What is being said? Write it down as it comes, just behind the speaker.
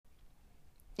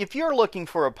If you're looking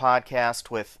for a podcast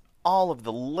with all of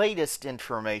the latest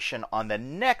information on the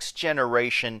next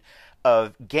generation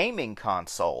of gaming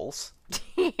consoles,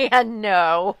 Yeah,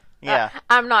 no. yeah,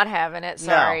 I'm not having it,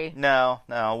 sorry. no,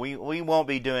 we won't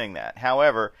be doing that.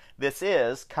 However, this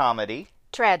is Comedy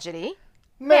Tragedy.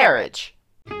 Marriage.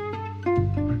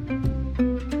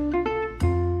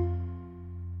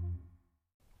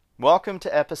 Welcome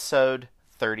to episode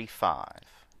 35,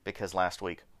 because last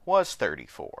week was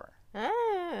 34.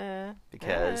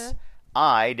 Because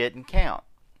I didn't count,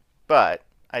 but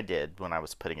I did when I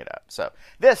was putting it up. So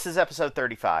this is episode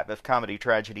 35 of Comedy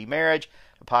Tragedy Marriage,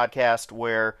 a podcast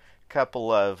where a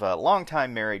couple of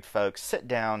longtime married folks sit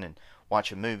down and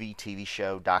watch a movie, TV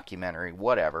show, documentary,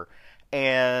 whatever,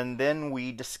 and then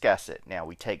we discuss it. Now,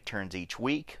 we take turns each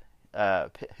week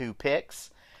who picks,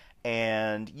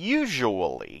 and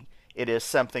usually it is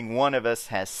something one of us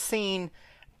has seen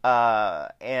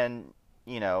and,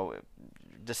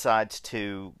 decides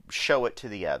to show it to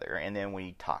the other, and then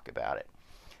we talk about it.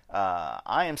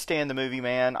 I am Stan the Movie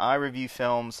Man. I review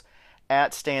films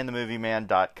at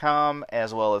stanthemovieman.com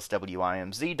as well as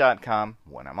wimz.com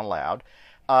when I'm allowed.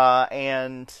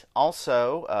 And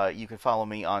also, you can follow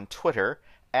me on Twitter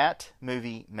at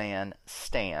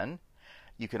MovieManStan.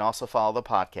 You can also follow the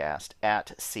podcast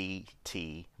at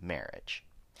CT Marriage.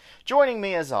 Joining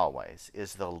me, as always,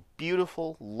 is the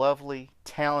beautiful, lovely,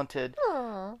 talented,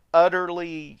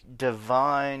 utterly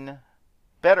divine,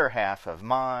 better half of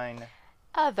mine.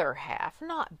 Other half,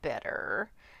 not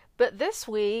better. But this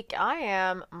week, I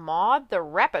am Maud the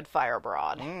Rapid Fire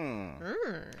Broad.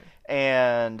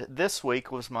 And this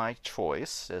week was my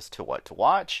choice as to what to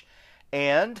watch.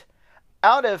 And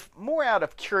out of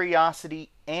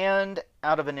curiosity and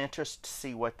out of an interest to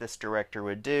see what this director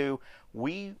would do,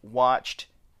 we watched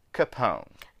Capone.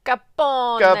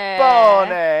 Capone!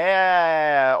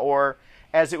 Yeah. Or,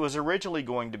 as it was originally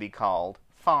going to be called,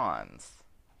 Fonz.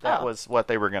 That was what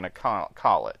they were going to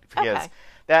call it. Because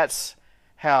that's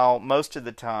how most of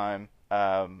the time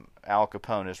Al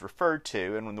Capone is referred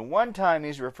to. And when the one time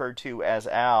he's referred to as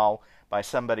Al by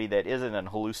somebody that isn't a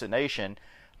hallucination,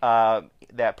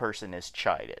 that person is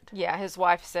chided. Yeah, his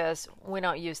wife says, we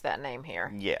don't use that name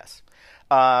here. Yes.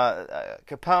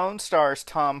 Capone stars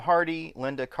Tom Hardy,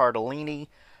 Linda Cardellini,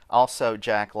 also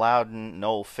Jack Lowden,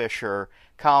 Noel Fisher,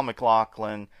 Kyle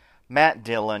MacLachlan, Matt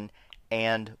Dillon,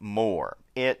 and more.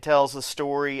 It tells the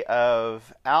story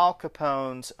of Al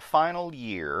Capone's final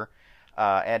year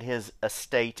at his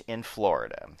estate in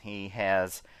Florida. He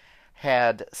has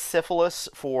had syphilis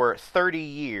for 30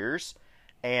 years,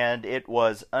 and it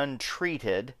was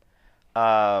untreated,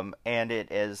 and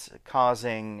it is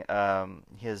causing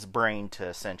his brain to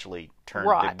essentially turn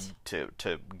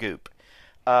to goop.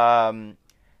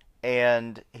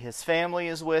 And his family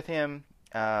is with him.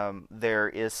 There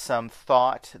is some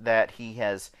thought that he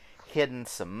has hidden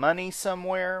some money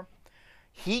somewhere.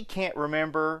 He can't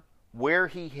remember where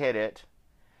he hid it,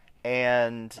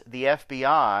 and the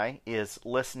FBI is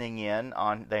listening in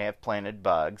on. They have planted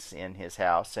bugs in his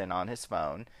house and on his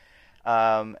phone,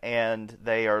 and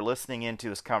they are listening into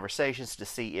his conversations to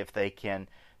see if they can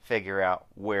figure out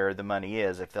where the money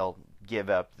is, if they'll give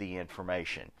up the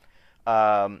information.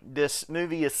 This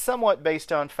movie is somewhat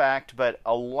based on fact, but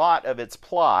a lot of its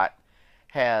plot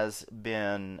has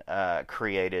been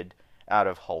created out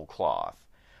of whole cloth.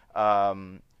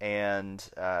 And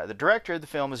the director of the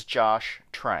film is Josh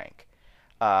Trank.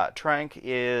 Trank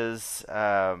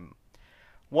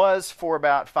was for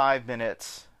about 5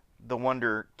 minutes the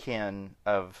wonderkin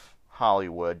of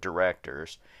Hollywood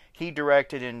directors. He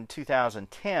directed in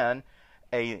 2010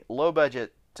 a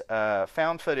low-budget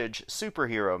found footage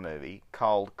superhero movie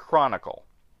called Chronicle.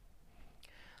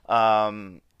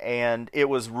 And it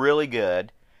was really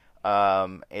good.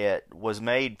 It was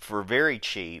made for very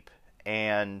cheap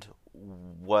and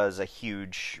was a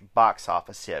huge box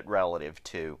office hit relative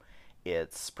to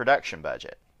its production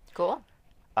budget. Cool.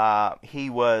 He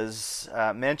was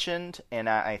mentioned, and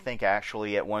I think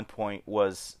actually at one point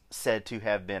was said to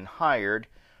have been hired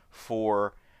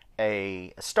for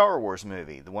a Star Wars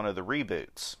movie, one of the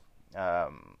reboots.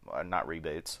 Not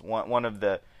reboots. One of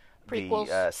the prequels?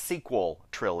 The sequel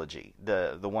trilogy,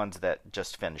 the ones that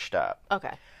just finished up.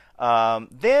 Okay.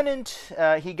 Then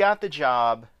he got the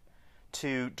job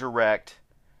to direct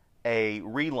a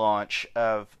relaunch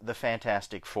of the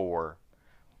Fantastic Four,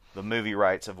 the movie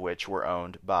rights of which were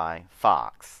owned by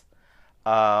Fox.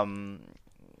 That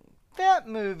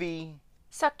movie...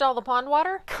 Sucked all the pond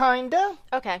water? Kinda.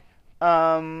 Okay.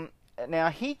 Now,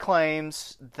 he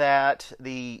claims that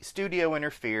the studio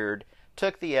interfered,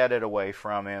 took the edit away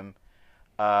from him.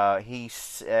 He,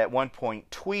 at one point,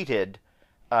 tweeted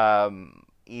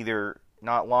either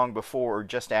not long before or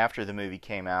just after the movie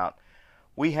came out,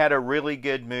 we had a really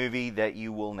good movie that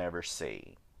you will never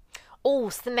see. Oh,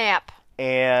 snap. He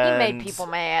made And people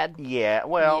mad. yeah,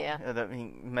 well, Yeah.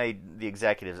 he made the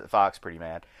executives at Fox pretty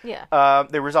mad. Yeah.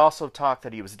 There was also talk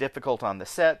that he was difficult on the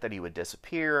set, that he would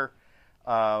disappear,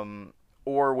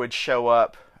 or would show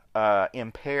up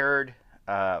impaired.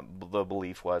 The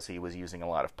belief was he was using a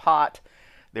lot of pot.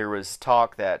 There was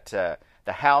talk that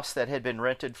the house that had been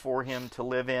rented for him to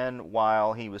live in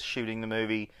while he was shooting the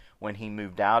movie, when he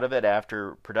moved out of it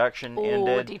after production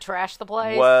ended, did he trash the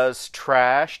place? was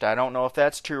trashed. I don't know if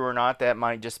that's true or not. That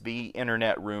might just be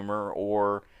internet rumor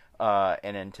or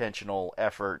an intentional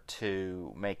effort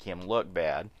to make him look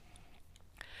bad.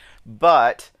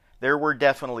 But there were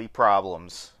definitely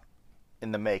problems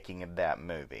in the making of that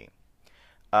movie.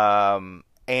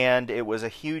 And it was a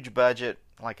huge budget,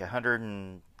 like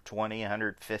 120,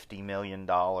 $150 million.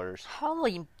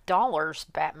 Holy dollars,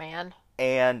 Batman.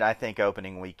 And I think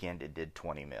opening weekend it did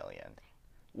 20 million,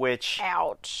 which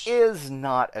Ouch. is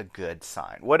not a good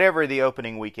sign. Whatever the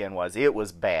opening weekend was, it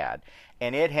was bad,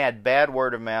 and it had bad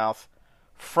word of mouth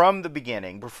from the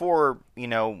beginning, before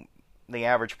the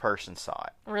average person saw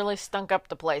it. Really stunk up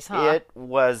the place, huh? It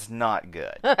was not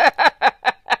good.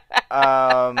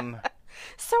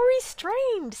 So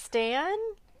restrained, Stan.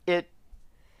 It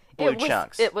blew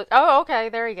chunks. It was. Oh, okay.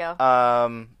 There you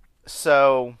go.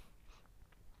 So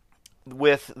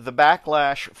with the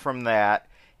backlash from that,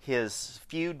 his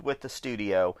feud with the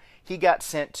studio, he got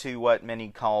sent to what many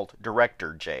called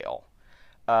director jail,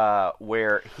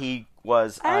 where he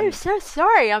was. I'm so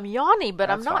sorry. I'm yawny,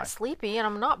 but I'm That's not fine. sleepy and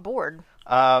I'm not bored.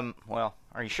 Well,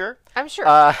 are you sure? I'm sure.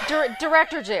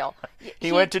 Director jail.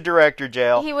 He went to director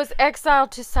jail. He was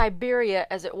exiled to Siberia,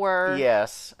 as it were.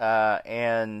 Yes,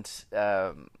 and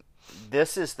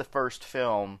this is the first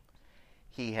film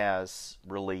he has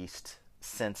released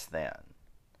since then.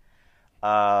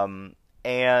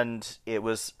 And it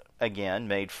was, again,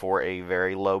 made for a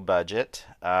very low budget,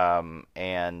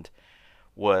 and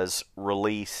was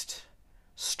released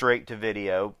straight to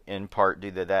video, in part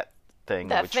due to that thing,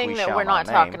 That which thing we that shall we're not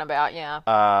name. talking about, yeah.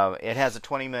 It has a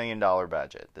 $20 million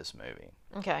budget, this movie.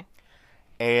 Okay.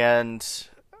 And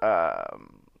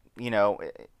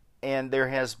and there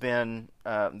have been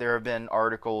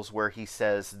articles where he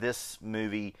says this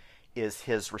movie is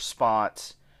his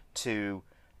response to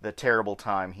the terrible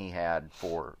time he had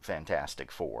for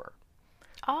Fantastic Four.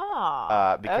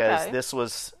 Because okay. this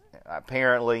was,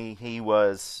 apparently he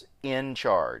was in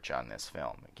charge on this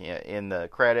film. In the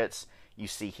credits, you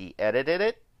see he edited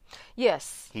it,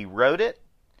 Yes. he wrote it,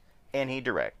 and he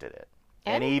directed it.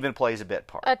 And he even plays a bit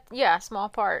part. Yeah, small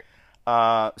part.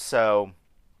 So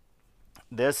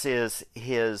this is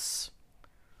his,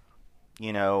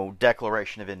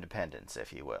 Declaration of Independence,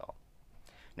 if you will.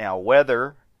 Now,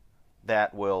 whether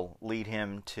that will lead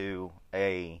him to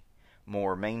a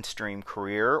more mainstream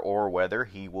career, or whether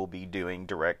he will be doing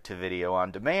direct-to-video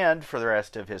on demand for the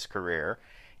rest of his career,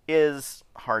 is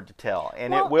hard to tell.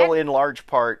 And it will, in large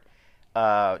part,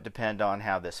 depend on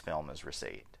how this film is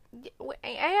received.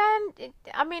 And,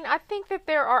 I think that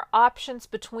there are options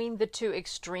between the two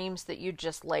extremes that you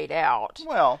just laid out.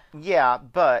 Well, yeah,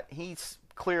 but he's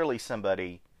clearly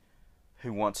somebody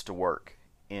who wants to work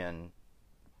in,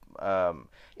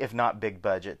 if not big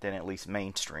budget, then at least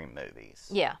mainstream movies.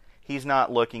 Yeah. He's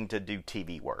not looking to do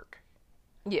TV work.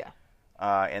 Yeah.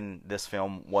 And this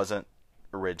film wasn't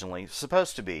originally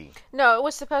supposed to be. No, it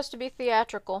was supposed to be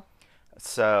theatrical.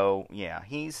 So, yeah,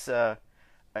 he's...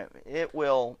 it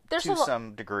will, There's to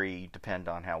some degree, depend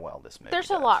on how well this movie There's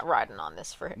does. a lot riding on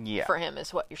this for him,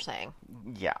 is what you're saying.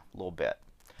 Yeah, a little bit.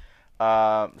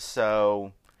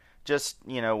 So, just,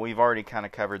 we've already kind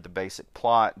of covered the basic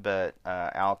plot, but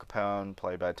Al Capone,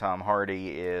 played by Tom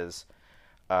Hardy, is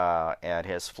at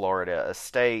his Florida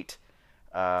estate.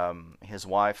 His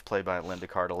wife, played by Linda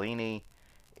Cardellini,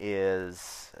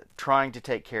 is trying to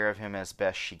take care of him as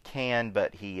best she can,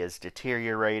 but he is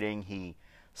deteriorating. He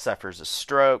suffers a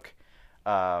stroke.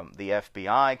 The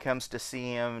FBI comes to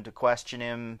see him to question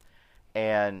him,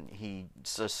 and he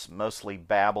just mostly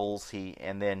babbles.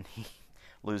 And then he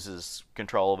loses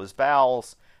control of his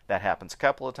bowels. That happens a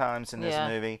couple of times in this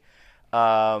movie.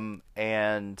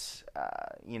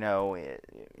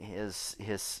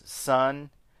 His son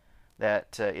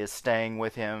that is staying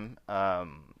with him,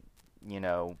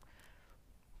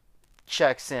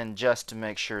 checks in just to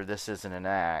make sure this isn't an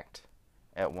act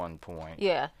at one point.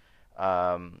 Yeah.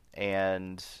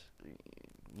 His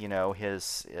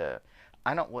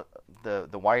I don't what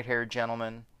the white-haired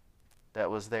gentleman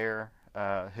that was there,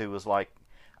 who was like,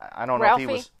 I don't Ralphie?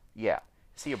 know if he was,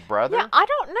 Is he a Yeah, brother? I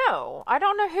don't know. I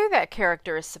don't know who that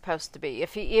character is supposed to be.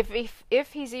 If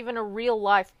he's even a real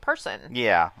life person,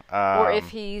 Yeah. or if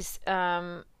he is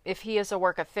a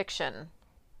work of fiction.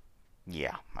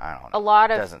 Yeah. I don't A know. lot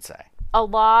of Doesn't say.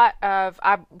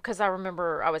 I because I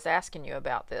remember I was asking you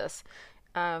about this.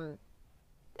 Um,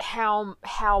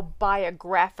 how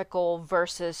biographical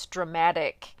versus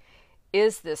dramatic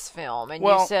is this film? And you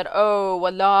Well, said, "Oh,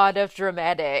 a lot of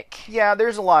dramatic." yeah.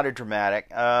 There's a lot of dramatic.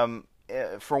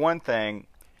 For one thing,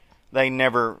 they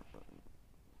never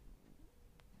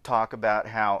talk about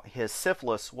how his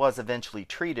syphilis was eventually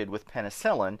treated with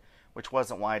penicillin, which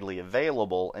wasn't widely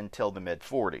available until the mid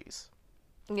 40s.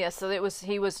 Yeah, so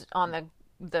he was on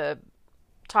the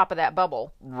top of that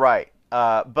bubble. Right.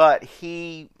 But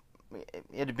it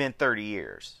had been 30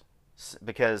 years.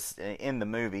 Because in the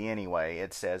movie, anyway,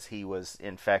 it says he was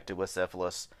infected with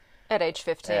syphilis At age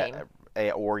 15.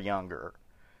 Or younger.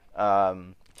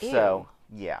 Ew.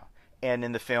 Yeah. And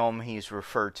in the film, he's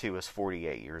referred to as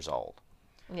 48 years old.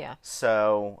 Yeah.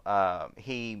 So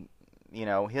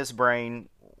his brain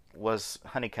was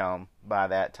honeycomb by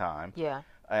that time. Yeah.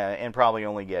 And probably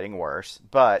only getting worse.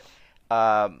 But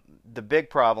the big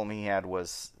problem he had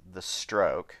was the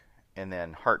stroke and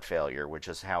then heart failure, which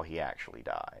is how he actually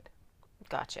died.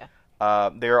 Gotcha.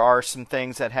 There are some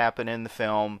things that happen in the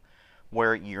film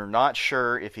where you're not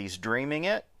sure if he's dreaming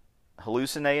it,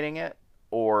 hallucinating it,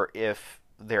 or if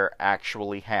they're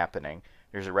actually happening.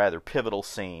 There's a rather pivotal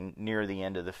scene near the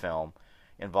end of the film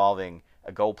involving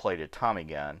a gold-plated Tommy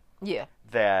gun. Yeah.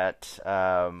 That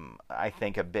I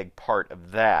think a big part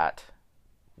of that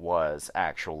was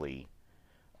actually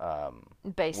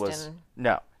Based in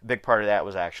no, a big part of that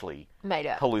was actually made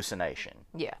up. hallucination.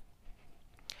 Yeah.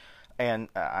 And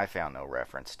I found no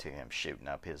reference to him shooting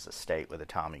up his estate with a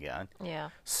Tommy gun. Yeah.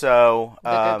 So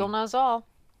The Google knows all.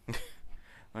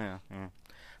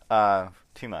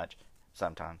 too much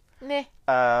sometimes. Meh.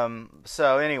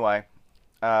 So anyway,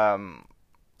 I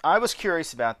was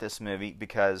curious about this movie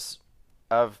because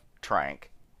of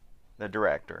Trank, the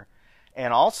director,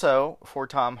 and also for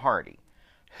Tom Hardy,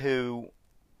 who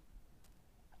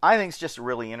I think is just a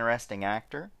really interesting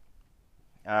actor.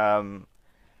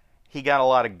 He got a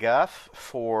lot of guff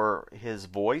for his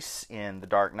voice in The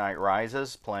Dark Knight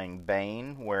Rises, playing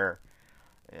Bane, where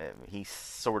he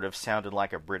sort of sounded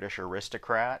like a British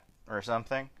aristocrat or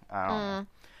something. I don't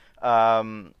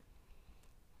know.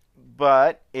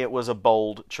 But it was a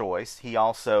bold choice. He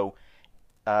also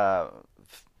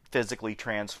physically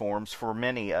transforms for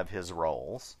many of his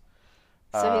roles.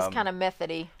 So he's kind of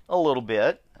methody. A little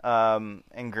bit.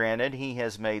 And granted, he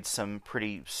has made some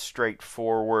pretty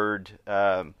straightforward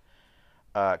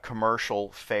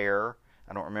commercial fare.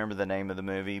 I don't remember the name of the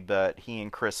movie, but he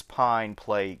and Chris Pine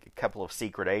play a couple of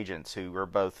secret agents who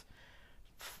both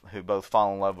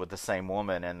fall in love with the same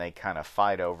woman, and they kind of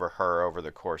fight over her over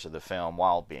the course of the film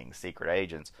while being secret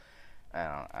agents. I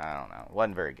don't know. It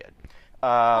wasn't very good.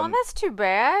 Oh, that's too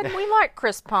bad. We like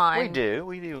Chris Pine.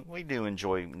 We do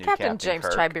enjoy new Captain James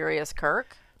Kirk. Tiberius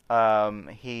Kirk.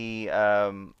 He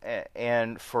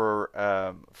and for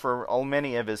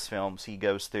many of his films, he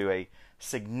goes through a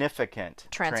significant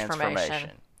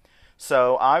transformation.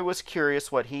 So I was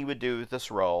curious what he would do with this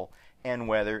role and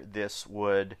whether this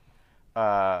would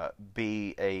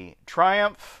be a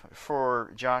triumph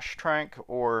for Josh Trank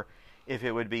or if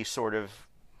it would be sort of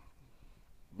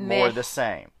more the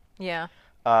same. Yeah.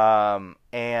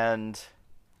 And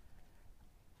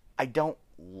I don't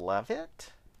love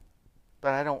it,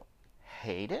 but I don't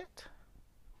hate it.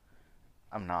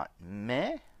 I'm not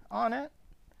meh on it.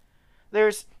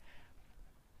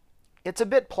 It's a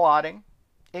bit plotting.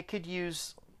 It could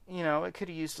use, it could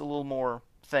have used a little more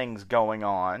things going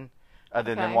on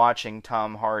other than watching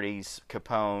Tom Hardy's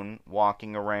Capone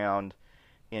walking around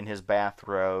in his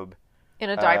bathrobe. In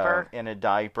a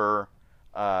diaper.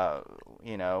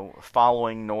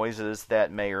 Following noises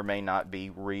that may or may not be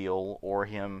real, or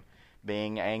him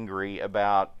being angry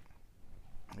about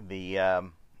the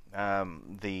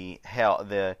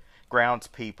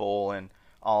groundspeople and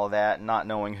all of that, not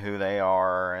knowing who they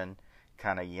are, and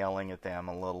kind of yelling at them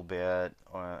a little bit,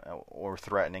 or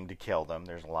threatening to kill them.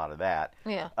 There's a lot of that.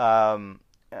 Yeah.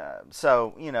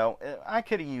 So I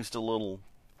could have used a little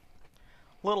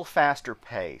faster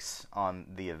pace on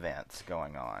the events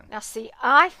going on. Now, see,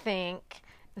 I think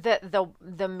that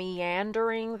the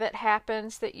meandering that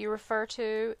happens that you refer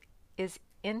to is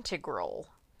integral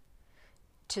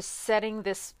to setting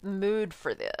this mood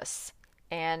for this,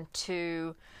 and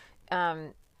to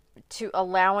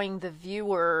allowing the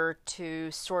viewer to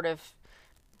sort of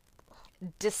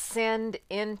descend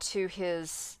into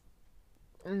his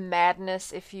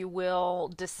madness, if you will,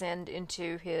 descend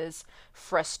into his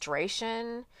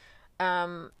frustration.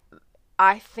 Um,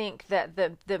 I think that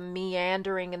the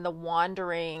meandering and the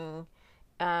wandering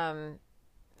um,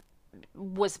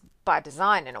 was by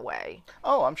design in a way,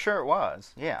 Oh, I'm sure it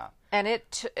was. Yeah. and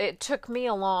it took me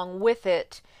along with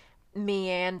it,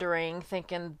 meandering,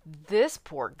 thinking this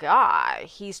poor guy,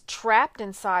 he's trapped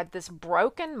inside this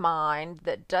broken mind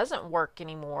that doesn't work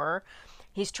anymore.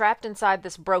 He's trapped inside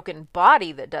this broken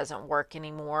body that doesn't work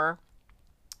anymore.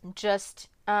 Just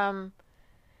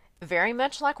very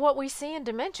much like what we see in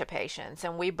dementia patients,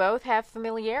 and we both have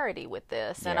familiarity with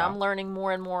this, and Yeah. I'm learning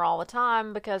more and more all the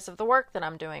time because of the work that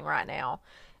I'm doing right now.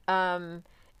 Um,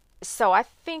 so I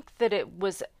think that it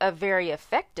was a very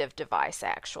effective device,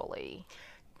 actually.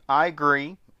 I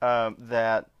agree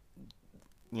that,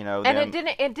 And them.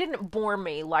 it didn't bore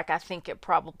me like I think it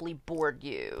probably bored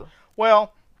you.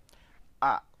 Well,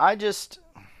 I just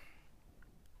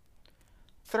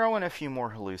throw in a few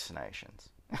more hallucinations.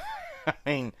 I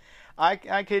mean, I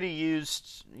could have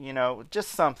used, just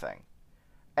something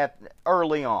at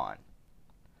early on.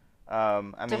 I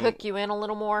To mean, hook you in a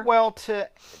little more. well,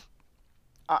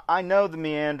 I know the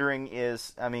meandering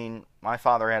is. I mean, my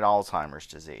father had Alzheimer's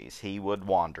disease. He would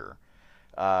wander,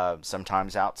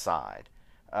 sometimes outside.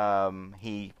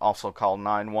 He also called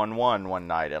 911 one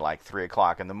night at like 3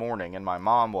 o'clock in the morning, and my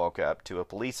mom woke up to a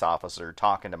police officer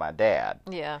talking to my dad.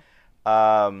 Yeah.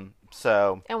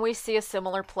 So, And we see a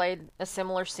similar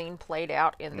scene played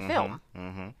out in the film.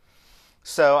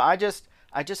 so I just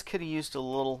could have used a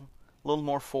little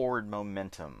more forward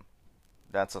momentum.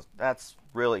 That's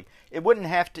really, it wouldn't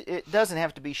have to. It doesn't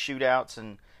have to be shootouts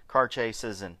and car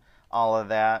chases and all of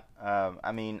that.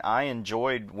 I mean, I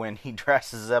enjoyed when he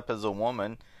dresses up as a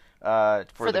woman for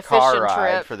For the the car fishing ride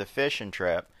trip. for the fishing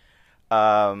trip.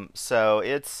 So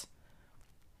it's,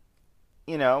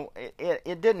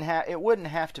 it didn't have it wouldn't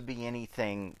have to be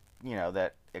anything,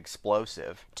 that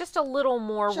explosive. Just a little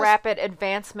more Just, rapid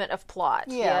advancement of plot.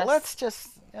 yeah,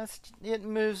 Yes. it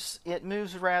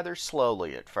moves rather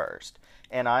slowly at first.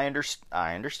 And I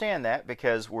understand that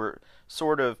because we're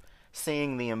sort of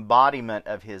seeing the embodiment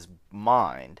of his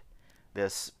mind,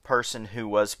 this person who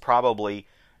was probably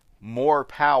more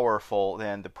powerful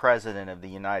than the president of the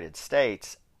United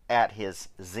States at his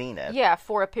zenith Yeah,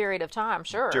 for a period of time,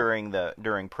 sure.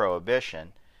 during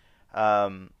Prohibition,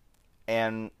 and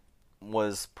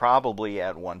was probably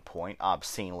at one point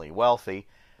obscenely wealthy.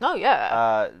 Oh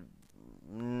yeah.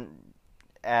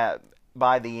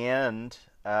 By the end,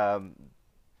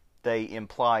 they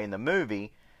imply in the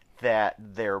movie that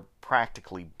they're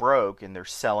practically broke and they're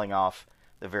selling off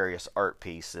the various art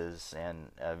pieces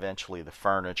and eventually the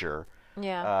furniture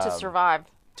Yeah, to survive.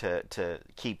 to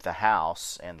keep the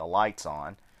house and the lights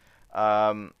on.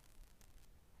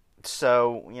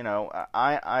 So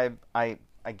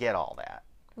I get all that.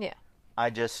 Yeah. I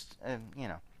just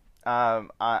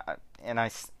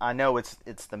I know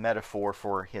it's the metaphor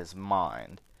for his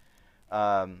mind.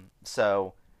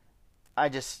 So I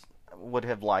just would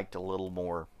have liked a little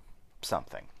more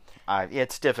something.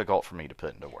 It's difficult for me to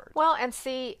put into words. Well, and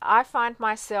see, I find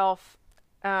myself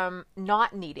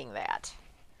not needing that,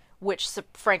 which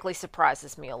frankly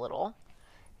surprises me a little.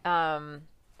 Um,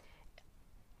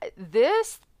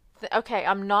 this okay,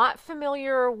 I'm not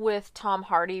familiar with Tom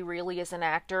Hardy really as an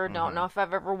actor. Don't know if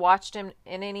I've ever watched him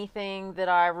in anything that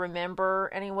I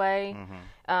remember anyway.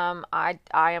 I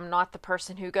am not the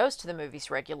person who goes to the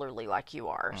movies regularly like you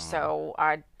are, so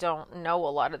I don't know a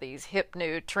lot of these hip,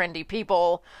 new, trendy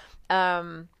people.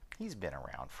 He's been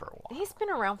around for a while. He's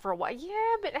been around for a while.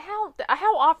 Yeah, but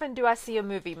how often do I see a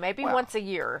movie? Maybe Well, once a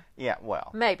year. Yeah, well,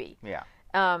 Maybe. yeah.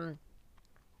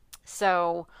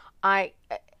 So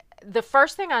the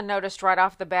first thing I noticed right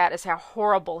off the bat is how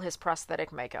horrible his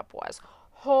prosthetic makeup was.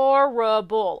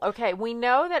 Horrible. Okay, we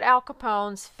know that Al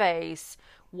Capone's face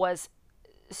was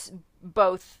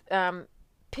both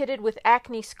pitted with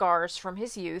acne scars from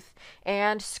his youth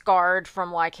and scarred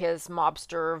from like his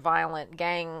mobster violent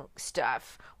gang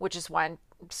stuff, which is why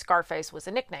Scarface was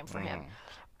a nickname for him.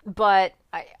 But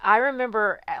I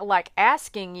remember like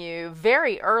asking you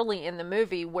very early in the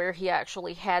movie where he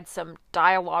actually had some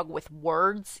dialogue with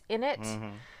words in it.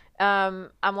 I'm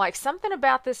like, something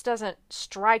about this doesn't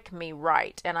strike me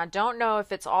right. And I don't know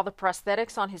if it's all the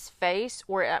prosthetics on his face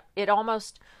or it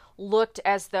almost looked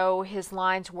as though his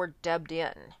lines were dubbed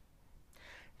in.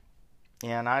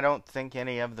 And I don't think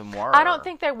any of them were. I don't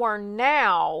think they were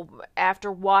now.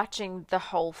 After watching the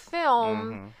whole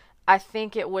film, I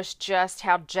think it was just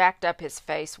how jacked up his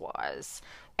face was.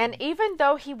 And even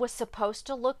though he was supposed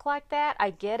to look like that,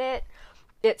 I get it,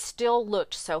 it still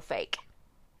looked so fake.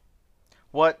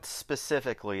 What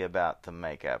specifically about the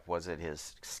makeup? Was it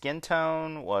his skin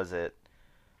tone? Was it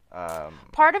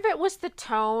Part of it was the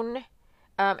tone,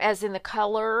 as in the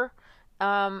color.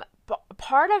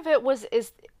 Part of it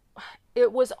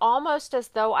it was almost as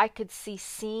though I could see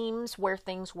seams where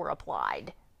things were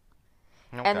applied.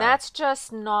 And okay? that's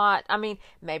just not, I mean,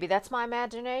 maybe that's my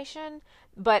imagination,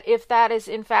 but if that is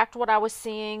in fact what I was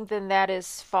seeing, then that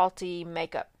is faulty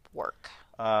makeup work.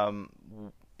 Um,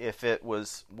 if it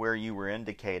was where you were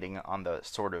indicating on the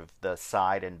sort of the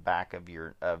side and back of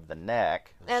the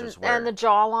neck, which is where And the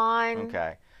jawline.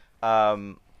 okay.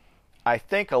 Um, I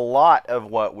think a lot of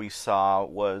what we saw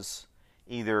was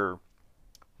either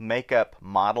makeup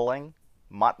mottling,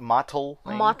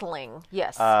 Mottling,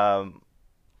 yes.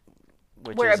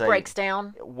 which Where is it breaks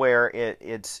down. where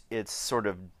it's sort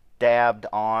of dabbed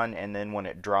on, and then when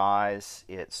it dries,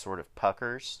 it sort of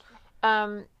puckers.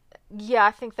 Um, yeah,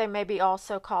 I think they maybe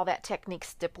also call that technique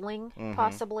stippling, Mm-hmm.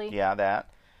 possibly. Yeah, that,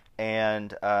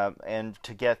 and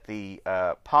to get the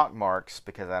pock marks,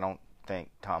 because I don't think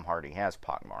Tom Hardy has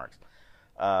pock marks.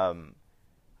 Um,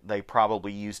 they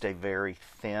probably used a very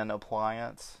thin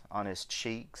appliance on his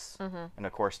cheeks, and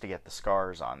of course to get the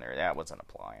scars on there, that was an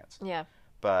appliance. Yeah.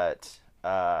 But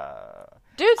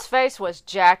Dude's face was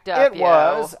jacked up. it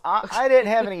was. I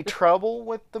didn't have any trouble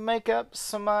with the makeup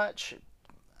so much.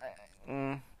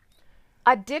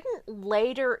 I didn't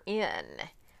later in,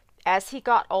 as he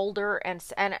got older, and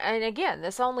again,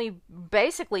 this only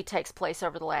basically takes place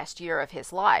over the last year of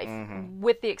his life,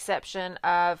 with the exception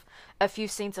of a few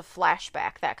scenes of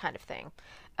flashback, that kind of thing.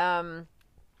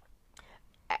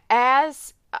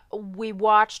 As we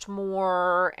watched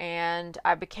more and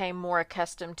I became more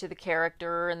accustomed to the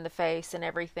character and the face and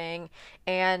everything,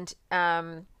 and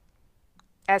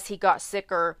as he got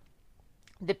sicker,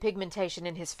 the pigmentation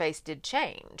in his face did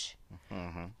change.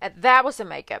 That was a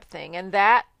makeup thing, and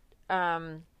that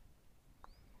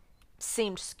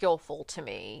seemed skillful to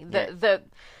me.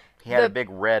 He had a big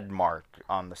red mark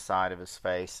on the side of his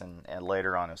face and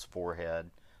later on his forehead,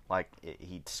 like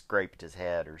he'd scraped his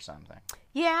head or something.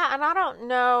 Yeah, and I don't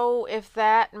know if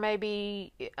that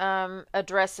maybe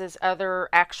addresses other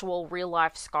actual real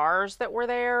life scars that were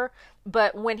there.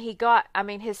 But when he got, I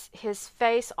mean, his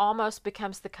face almost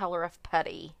becomes the color of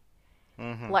putty.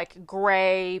 Like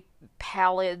gray,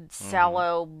 pallid,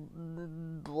 sallow,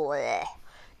 bleh.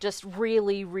 Just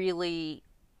really, really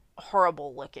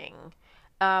horrible looking.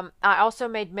 I also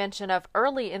made mention of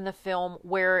early in the film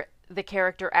where the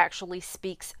character actually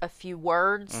speaks a few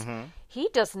words. He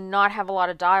does not have a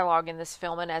lot of dialogue in this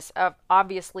film, and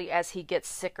obviously as he gets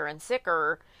sicker and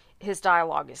sicker, his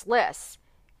dialogue is less,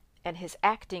 and his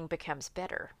acting becomes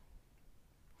better.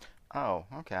 Oh,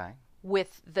 okay.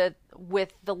 With the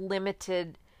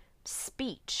limited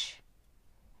speech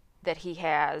that he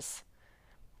has,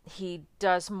 he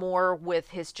does more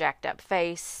with his jacked up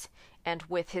face and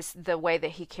with the way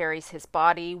that he carries his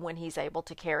body when he's able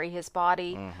to carry his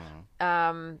body.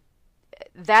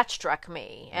 That struck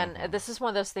me, and this is one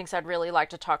of those things I'd really like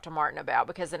to talk to Martin about,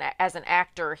 because as an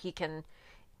actor, he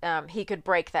could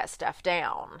break that stuff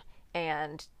down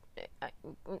and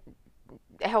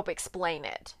help explain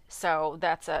it. So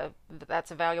that's a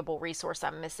valuable resource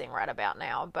I'm missing right about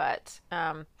now, but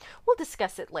we'll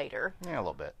discuss it later. Yeah, a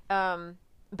little bit.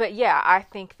 But yeah, I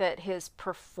think that his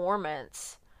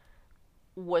performance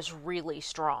was really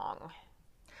strong.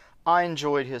 I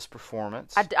enjoyed his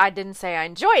performance. I didn't say I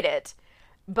enjoyed it,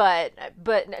 but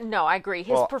no, I agree.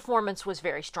 His performance was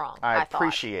very strong. I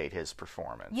appreciate his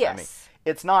performance. Yes. I mean,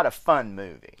 it's not a fun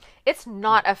movie. It's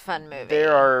not a fun movie.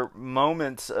 There are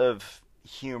moments of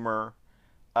humor,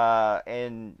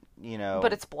 and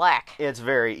but it's black. It's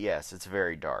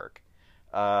very dark.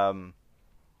 And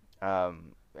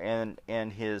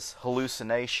his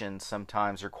hallucinations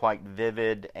sometimes are quite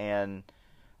vivid and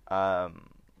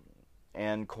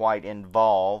quite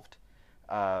involved.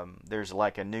 There's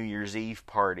like a New Year's Eve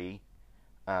party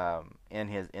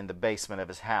in the basement of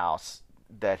his house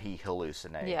that he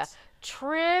hallucinates. Yeah.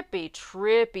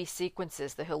 Trippy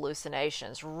sequences, the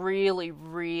hallucinations. Really,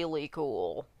 really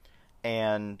cool.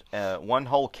 And one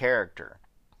whole character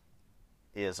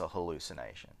is a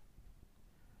hallucination.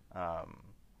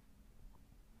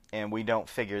 And we don't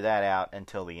figure that out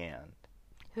until the end.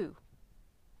 Who?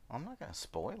 I'm not going to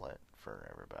spoil it for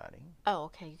everybody. Oh,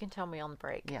 okay. You can tell me on the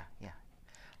break. Yeah.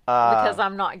 Because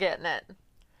I'm not getting it.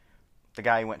 The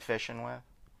guy you went fishing with?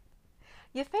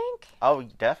 You think? Oh,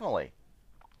 definitely.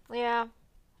 Yeah.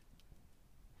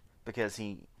 Because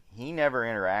he never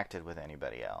interacted with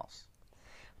anybody else.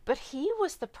 But he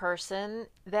was the person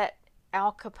that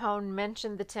Al Capone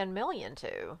mentioned the $10 million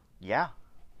to. Yeah.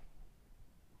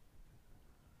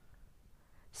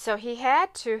 So he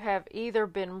had to have either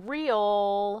been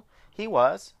real. He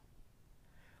was.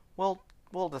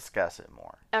 We'll discuss it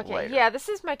more Okay, later. yeah, this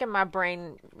is making my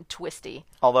brain twisty.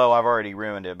 Although I've already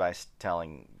ruined it by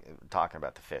talking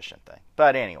about the fishing thing.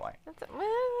 But anyway.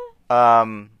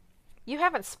 You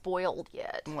haven't spoiled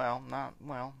yet.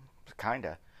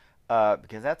 Kinda.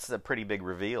 Because that's a pretty big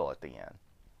reveal at the end.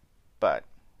 But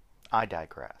I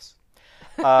digress.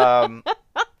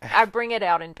 I bring it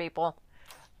out in people.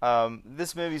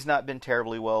 This movie's not been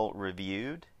terribly well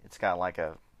reviewed. It's got like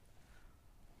a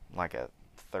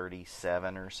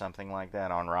 37 or something like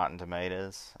that on Rotten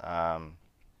Tomatoes.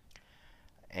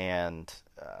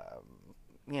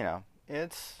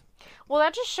 It's... Well,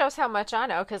 that just shows how much I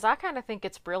know, because I kind of think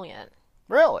it's brilliant.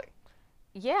 Really?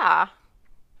 Yeah.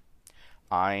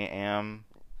 I am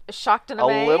shocked and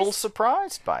amazed. A little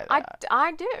surprised by that.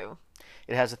 I do.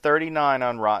 It has a 39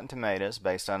 on Rotten Tomatoes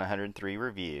based on 103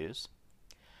 reviews.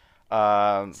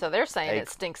 So they're saying it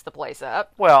stinks the place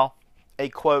up. Well, a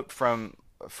quote from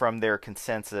their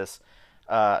consensus,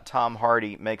 Tom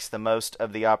Hardy makes the most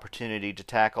of the opportunity to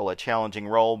tackle a challenging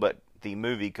role, but the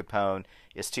movie Capone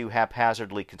is too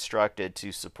haphazardly constructed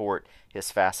to support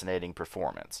his fascinating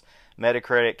performance.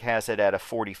 Metacritic has it at a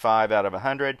 45 out of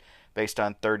 100, based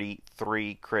on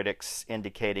 33 critics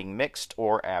indicating mixed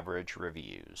or average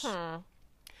reviews.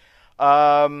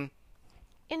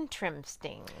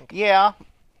 Interesting. Yeah.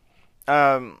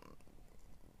 You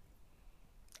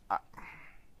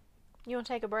want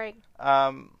to take a break?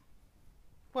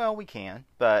 Well, we can,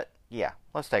 but yeah,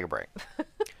 let's take a break.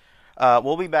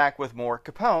 We'll be back with more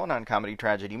Capone on Comedy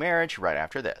Tragedy Marriage right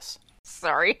after this.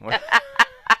 Sorry.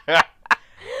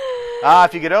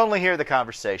 If you could only hear the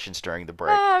conversations during the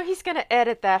break. Oh, he's going to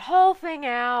edit that whole thing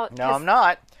out. No, I'm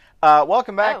not.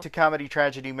 Welcome back to Comedy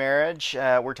Tragedy Marriage.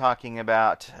 We're talking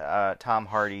about Tom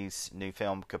Hardy's new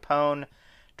film Capone,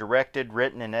 directed,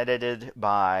 written, and edited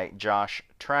by Josh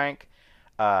Trank.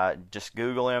 Just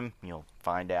Google him. You'll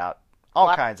find out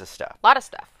all kinds of stuff. A lot of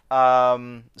stuff.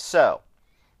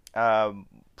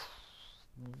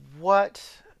 What...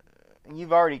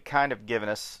 You've already kind of given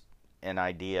us an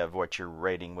idea of what your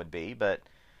rating would be, but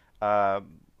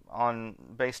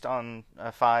based on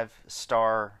a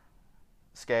 5-star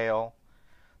scale,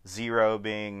 0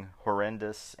 being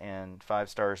horrendous and 5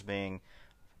 stars being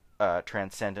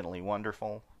transcendently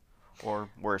wonderful, or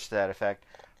worse to that effect,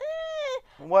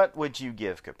 what would you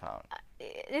give Capone?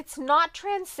 It's not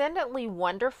transcendently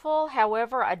wonderful.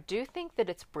 However, I do think that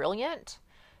it's brilliant.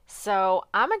 So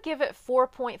I'm going to give it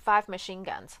 4.5 machine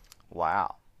guns.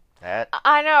 Wow.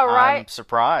 I know, right? I'm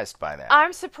surprised by that.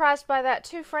 I'm surprised by that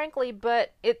too, frankly,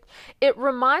 but it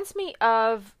reminds me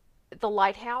of The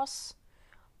Lighthouse.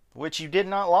 Which you did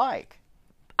not like.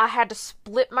 I had to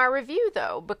split my review,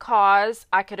 though, because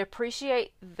I could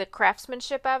appreciate the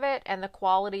craftsmanship of it and the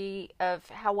quality of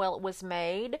how well it was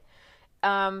made.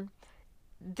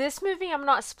 This movie, I'm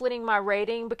not splitting my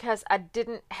rating because I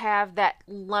didn't have that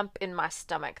lump in my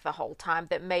stomach the whole time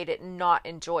that made it not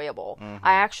enjoyable. Mm-hmm.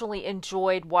 I actually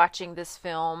enjoyed watching this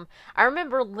film. I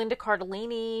remember Linda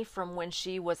Cardellini from when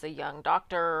she was a young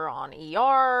doctor on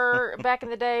ER back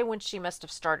in the day, when she must have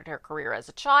started her career as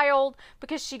a child,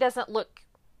 because she doesn't look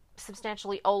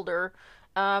substantially older.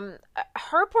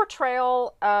 Her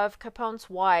portrayal of Capone's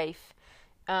wife,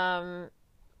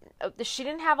 she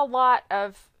didn't have a lot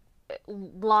of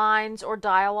lines or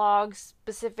dialogue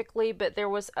specifically, but there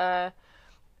was a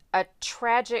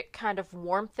tragic kind of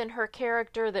warmth in her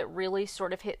character that really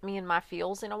sort of hit me in my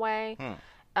feels in a way.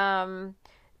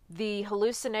 The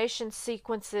hallucination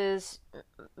sequences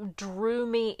drew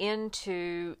me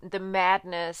into the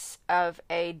madness of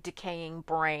a decaying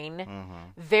brain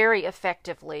very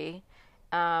effectively.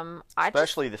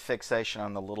 Especially the fixation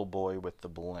on the little boy with the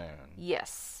balloon.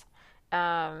 Yes.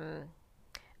 I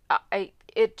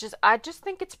just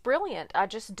think it's brilliant. I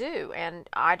just do. And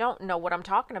I don't know what I'm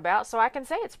talking about, so I can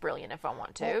say it's brilliant if I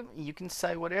want to. Well, you can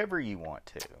say whatever you want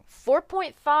to.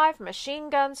 4.5 machine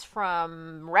guns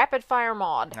from Rapid Fire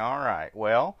Mod. All right.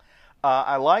 Well,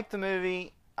 I like the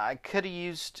movie. I could have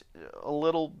used a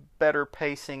little better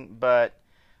pacing, but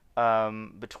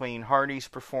between Hardy's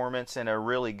performance and a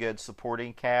really good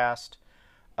supporting cast,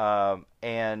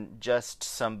 and just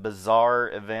some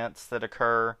bizarre events that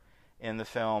occur in the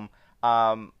film,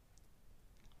 I'm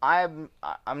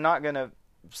not going to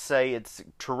say it's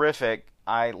terrific.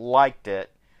 I liked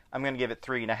it. I'm going to give it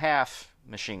 3.5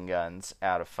 machine guns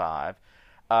out of 5.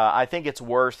 I think it's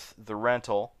worth the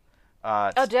rental.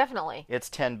 Definitely. It's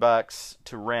 $10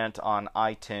 to rent on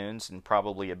iTunes, and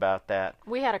probably about that.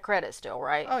 We had a credit still,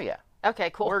 right? Oh, yeah. Okay,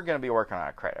 cool. We're going to be working on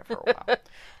a credit for a while.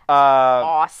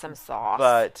 Awesome sauce.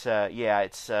 But yeah,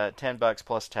 it's $10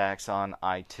 plus tax on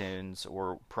iTunes,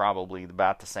 or probably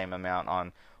about the same amount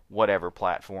on whatever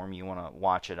platform you want to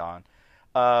watch it on.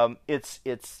 It's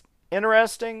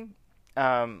interesting.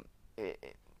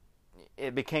 It,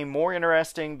 it became more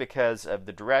interesting because of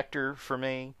the director for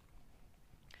me,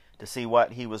 to see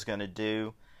what he was going to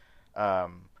do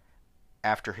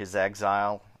after his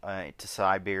exile to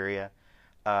Siberia.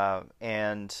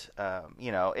 And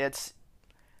you know, it's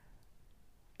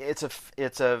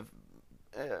an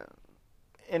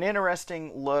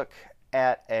interesting look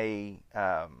at a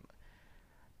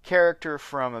character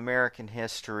from American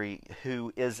history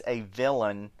who is a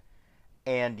villain,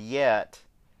 and yet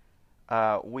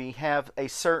we have a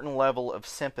certain level of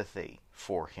sympathy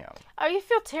for him. Oh, you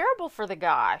feel terrible for the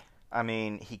guy. I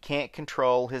mean, he can't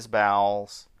control his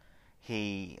bowels.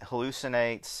 He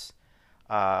hallucinates.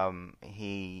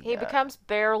 He becomes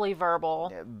barely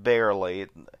verbal. Barely.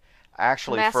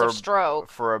 Actually, Massive stroke.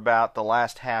 For about the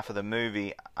last half of the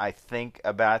movie, I think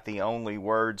about the only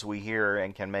words we hear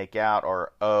and can make out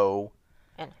are "oh"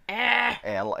 and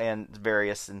and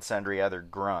various and sundry other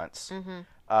grunts.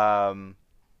 Mm-hmm.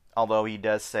 Although he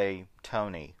does say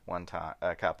Tony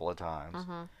a couple of times,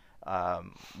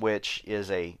 which is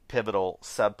a pivotal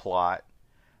subplot,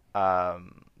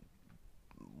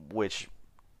 which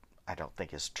I don't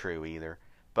think is true either,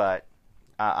 but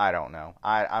I don't know.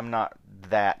 I'm not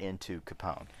that into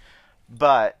Capone,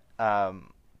 but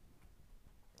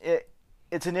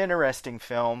it's an interesting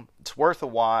film. It's worth a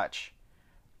watch.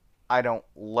 I don't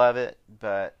love it,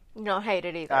 but you don't hate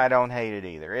it either. I don't hate it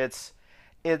either. It's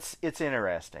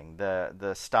interesting.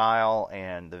 The style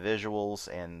and the visuals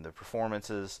and the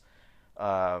performances.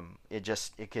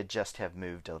 It could just have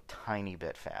moved a tiny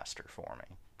bit faster for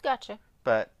me. Gotcha.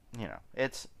 But you know,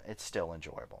 it's still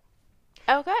enjoyable.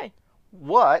 Okay.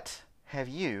 What have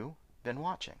you been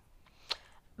watching?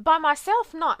 By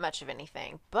myself, not much of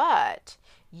anything, but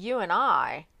you and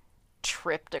I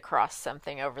tripped across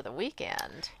something over the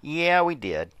weekend. Yeah, we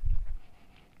did.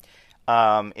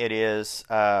 It is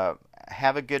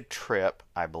Have a Good Trip,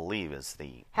 I believe is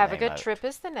the Have a name Good of it. Trip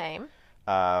is the name.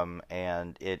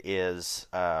 And it is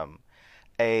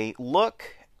a look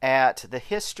at the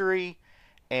history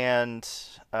and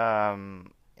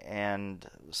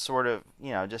sort of,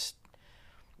 you know, just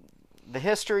the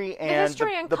history and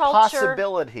the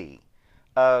possibility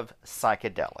of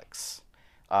psychedelics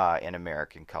in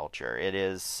American culture. It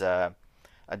is a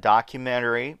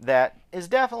documentary that is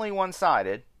definitely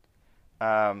one-sided.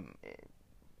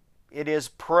 It is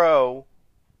pro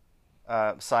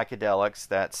psychedelics.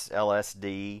 That's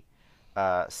LSD,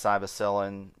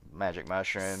 psilocybin, magic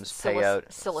mushrooms, peyote,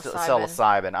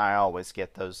 psilocybin. I always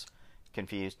get those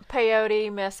confused.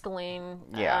 Peyote, mescaline,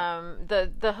 yeah.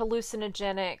 The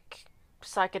hallucinogenic,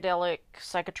 psychedelic,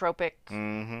 psychotropic,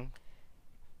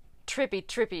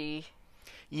 trippy.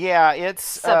 Yeah, it's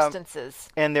substances.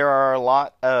 And there are a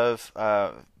lot of.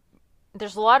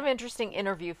 There's a lot of interesting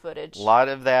interview footage. A lot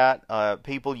of that.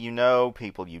 People you know,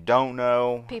 people you don't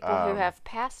know. People who have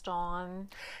passed on.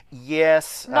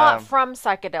 Yes. Not from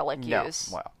psychedelic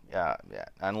use. Well, yeah,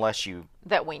 unless you.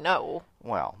 That we know.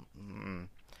 Well,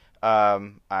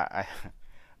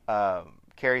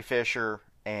 Carrie Fisher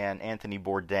and Anthony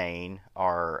Bourdain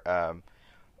are.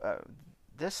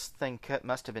 This thing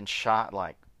must have been shot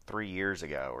like 3 years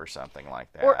ago or something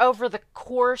like that. Or over the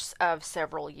course of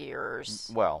several years.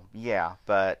 Well, yeah,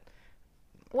 but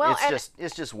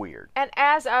it's just weird. And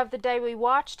as of the day we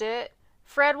watched it,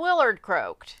 Fred Willard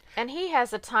croaked, and he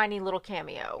has a tiny little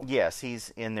cameo. Yes,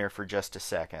 he's in there for just a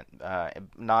second.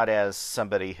 Not as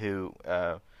somebody who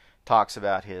talks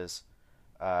about his...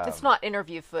 it's not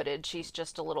interview footage. He's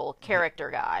just a little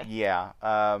character guy. Yeah,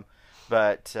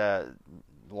 but... a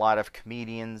lot of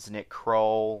comedians, Nick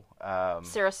Kroll,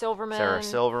 Sarah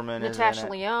Silverman, Natasha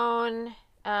Lyonne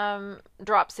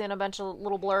drops in a bunch of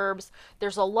little blurbs.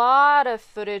 There's a lot of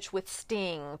footage with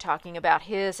Sting talking about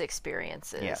his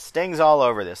experiences. Yeah, Sting's all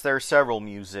over this. There are several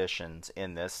musicians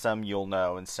in this. Some you'll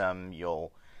know, and some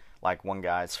you'll, like one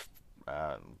guy's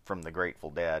from the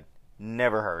Grateful Dead.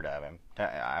 Never heard of him.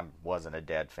 I wasn't a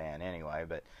Dead fan anyway,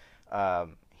 but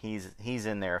he's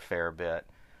in there a fair bit.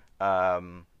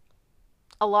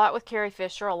 A lot with Carrie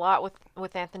Fisher, a lot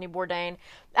with Anthony Bourdain.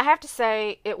 I have to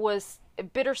say, it was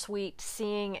bittersweet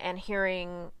seeing and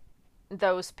hearing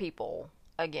those people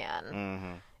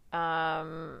again.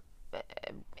 Anthony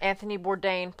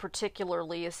Bourdain,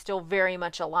 particularly, is still very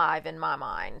much alive in my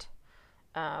mind.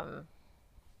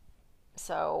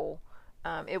 So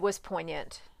it was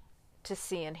poignant to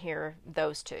see and hear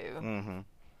those two.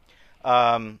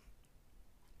 And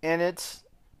it's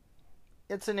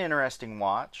an interesting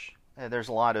watch. There's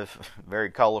a lot of very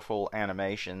colorful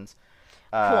animations.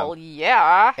 Well,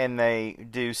 yeah. And they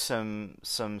do some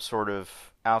sort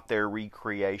of out there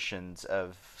recreations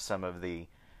of some of the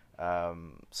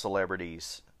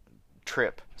celebrities'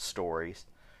 trip stories.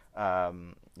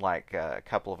 Like a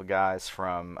couple of guys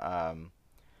from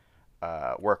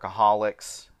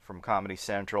Workaholics from Comedy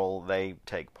Central, they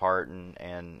take part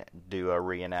and do a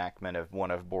reenactment of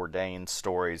one of Bourdain's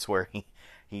stories where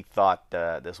he thought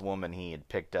this woman he had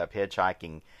picked up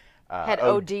hitchhiking Had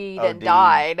OD'd and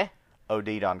died.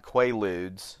 OD'd on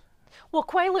Quaaludes. Well,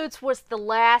 Quaaludes was the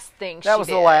last thing she did. That was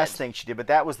the last thing she did, but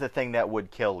that was the thing that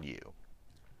would kill you.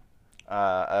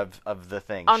 Of the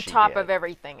things on she top did. of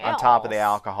everything else. On top of the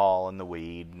alcohol and the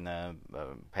weed and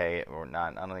the or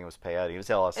not. I don't think it was peyote. It was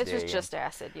LSD. It was just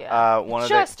acid. Yeah.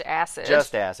 Acid.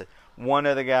 Just acid. One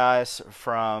of the guys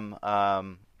from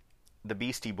the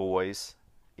Beastie Boys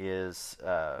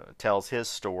tells his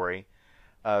story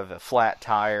of a flat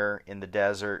tire in the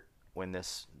desert when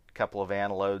this couple of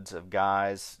analoads of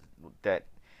guys that,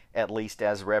 at least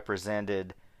as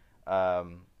represented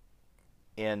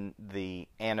in the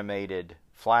animated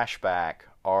flashback,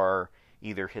 are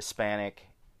either Hispanic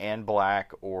and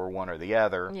black or one or the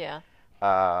other. Yeah.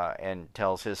 And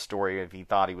tells his story of he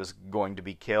thought he was going to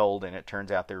be killed, and it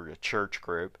turns out they were a church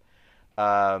group.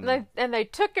 And they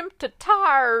took him to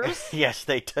tires. Yes,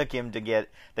 they took him to get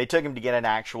an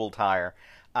actual tire.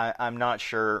 I'm not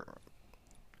sure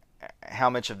how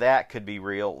much of that could be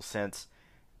real, since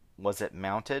was it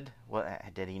mounted?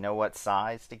 What did he know what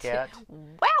size to get?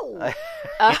 Wow.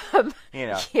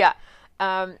 Yeah.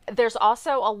 There's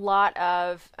also a lot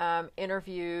of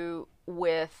interview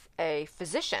with a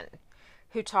physician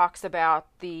who talks about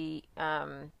the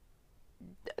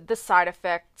side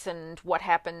effects and what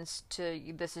happens to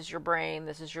you. This is your brain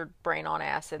on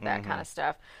acid, that kind of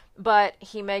stuff. But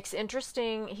he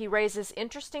raises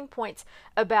interesting points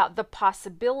about the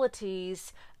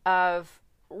possibilities of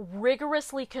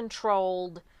rigorously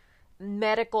controlled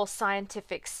medical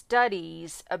scientific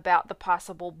studies about the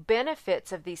possible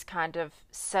benefits of these kind of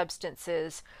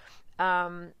substances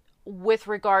with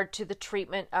regard to the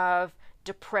treatment of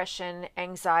depression,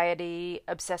 anxiety,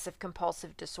 obsessive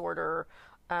compulsive disorder,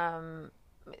 and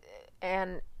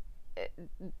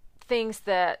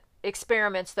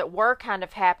experiments that were kind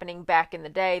of happening back in the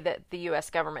day that the U.S.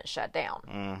 government shut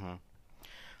down.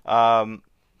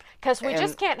 Because we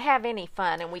just can't have any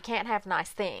fun, and we can't have nice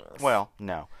things. Well,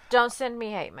 no. Don't send me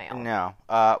hate mail. No.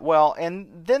 Well,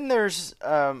 and then there's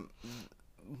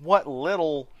what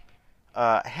little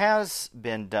has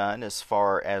been done as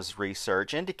far as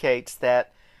research indicates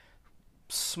that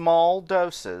small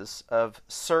doses of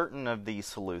certain of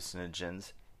these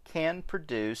hallucinogens can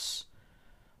produce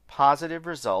positive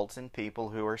results in people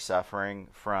who are suffering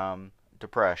from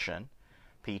depression,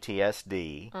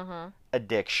 PTSD,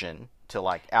 addiction to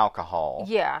like alcohol,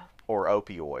 or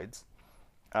opioids.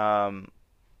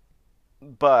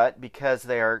 But because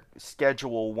they are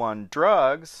Schedule 1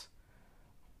 drugs,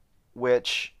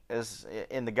 which is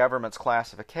in the government's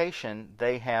classification,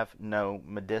 they have no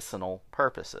medicinal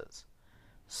purposes.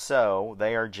 So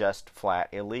they are just flat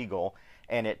illegal,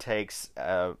 and it takes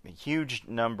a huge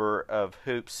number of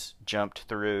hoops jumped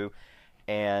through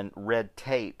and red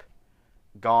tape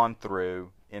gone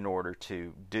through in order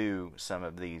to do some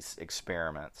of these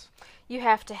experiments. You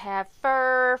have to have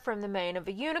fur from the mane of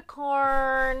a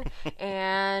unicorn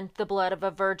and the blood of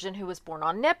a virgin who was born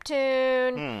on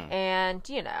Neptune, and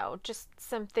just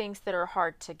some things that are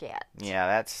hard to get. Yeah,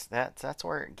 that's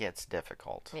where it gets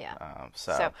difficult. Yeah.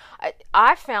 So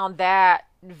I found that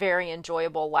very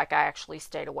enjoyable. Like, I actually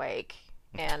stayed awake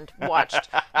and watched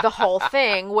the whole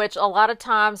thing, which a lot of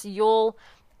times you'll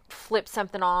flip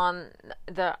something on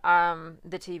the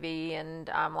TV, and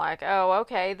I'm like, oh,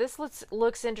 okay, this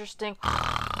looks interesting.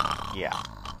 Yeah.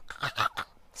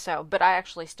 So, but I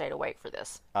actually stayed awake for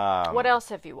this. What else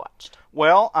have you watched?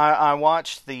 Well, I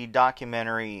watched the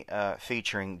documentary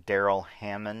featuring Daryl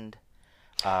Hammond.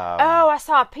 I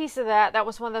saw a piece of that. That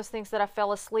was one of those things that I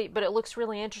fell asleep, but it looks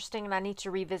really interesting, and I need to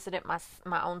revisit it my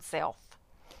own self.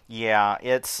 Yeah,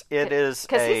 it is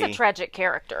because he's a tragic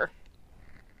character.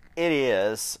 It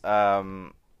is.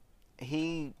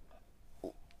 He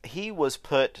was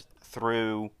put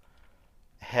through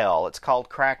hell. It's called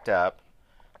Cracked Up.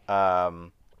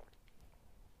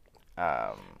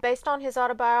 Based on his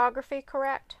autobiography,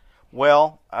 correct?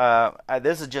 Well,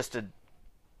 this is just a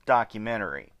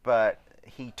documentary, but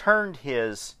he turned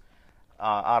his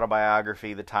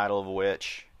autobiography, the title of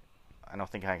which I don't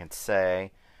think I can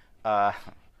say.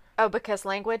 Because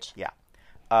language? Yeah.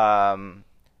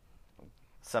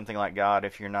 Something like, God,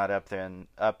 if you're not up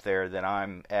there, then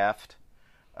I'm effed.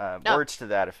 words to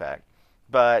that effect.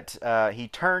 But he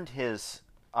turned his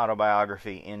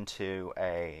autobiography into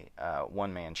a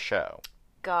one-man show.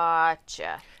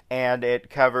 Gotcha. And it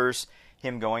covers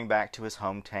him going back to his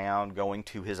hometown, going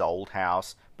to his old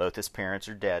house. Both his parents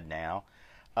are dead now.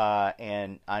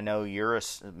 And I know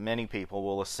many people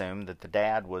will assume that the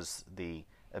dad was the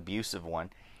abusive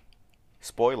one.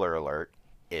 Spoiler alert,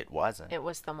 it wasn't. It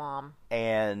was the mom.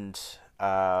 And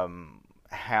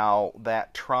how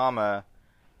that trauma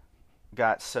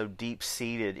got so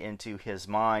deep-seated into his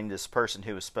mind, this person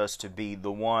who was supposed to be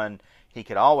the one he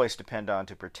could always depend on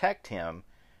to protect him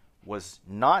was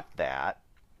not that.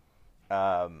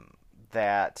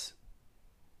 That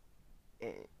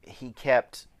he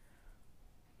kept,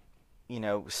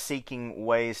 seeking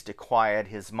ways to quiet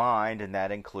his mind, and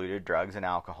that included drugs and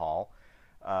alcohol,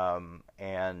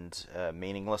 and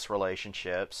meaningless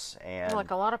relationships. And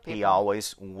like a lot of people. He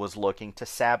always was looking to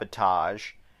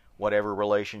sabotage whatever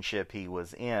relationship he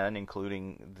was in,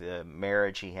 including the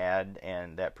marriage he had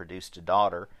and that produced a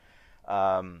daughter.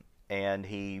 And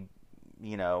he,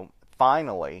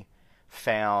 finally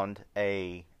found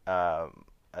a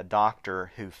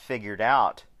doctor who figured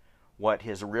out what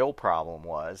his real problem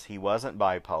was. He wasn't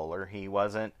bipolar. He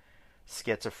wasn't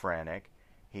schizophrenic.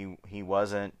 He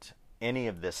wasn't any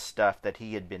of this stuff that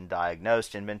he had been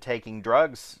diagnosed and been taking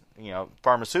drugs,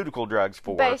 pharmaceutical drugs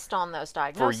for. Based on those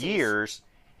diagnoses. For years,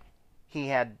 he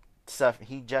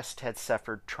just had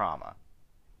suffered trauma.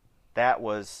 That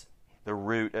was the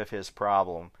root of his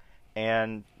problem.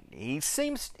 And he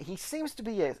seems to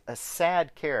be a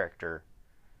sad character,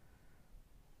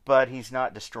 but he's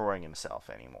not destroying himself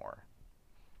anymore.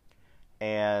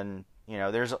 And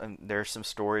there's some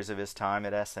stories of his time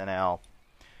at SNL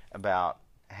about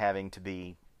having to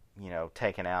be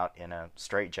taken out in a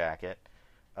straitjacket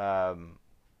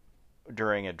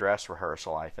during a dress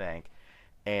rehearsal, I think.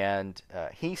 And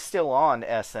he's still on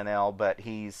SNL, but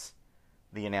he's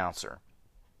the announcer.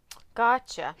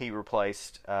 Gotcha. He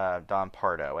replaced Don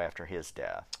Pardo after his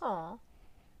death. Aww.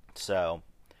 So,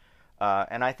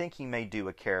 and I think he may do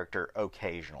a character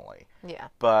occasionally. Yeah.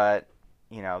 But,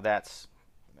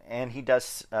 and he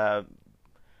does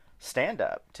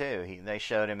stand-up, too. They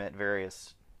showed him at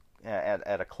various,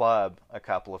 at a club a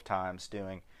couple of times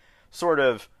doing sort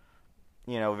of,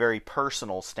 very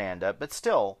personal stand-up, but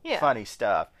still funny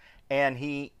stuff. And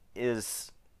he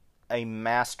is a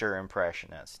master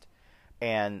impressionist.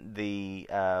 And the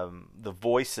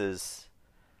voices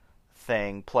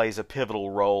thing plays a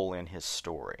pivotal role in his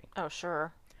story. Oh,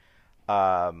 sure.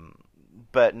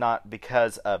 But not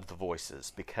because of the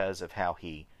voices, because of how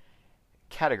he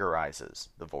categorizes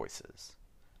the voices.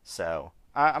 So,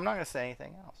 I'm not going to say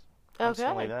anything else. I'm just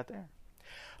going to leave that there.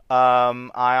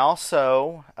 I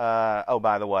also,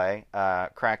 by the way,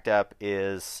 Cracked Up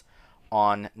is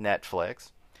on Netflix.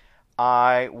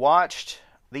 I watched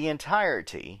the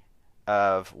entirety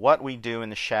of What We Do in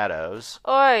the Shadows.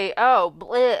 Oi, oh,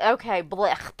 bleh, okay,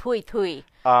 blech, pui pui.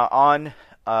 On,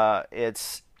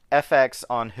 it's FX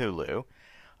on Hulu.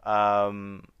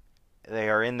 They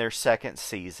are in their second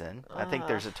season. I think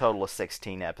there's a total of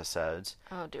 16 episodes.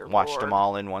 Oh, dear Lord. Watched them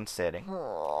all in one sitting. And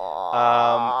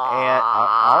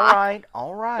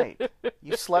all right.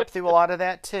 You slept through a lot of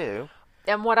that too.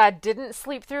 And what I didn't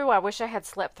sleep through, I wish I had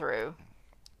slept through.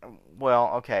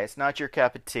 Well, okay, it's not your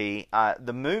cup of tea.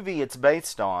 The movie it's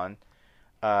based on,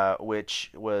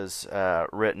 which was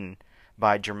written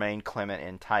by Jermaine Clement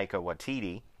and Taika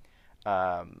Waititi,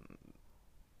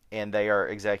 and they are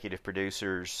executive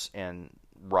producers and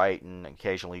write and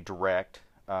occasionally direct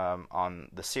on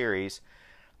the series.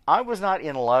 I was not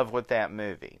in love with that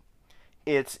movie.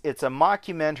 It's a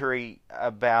mockumentary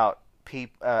about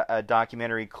a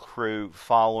documentary crew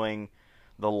following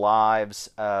the lives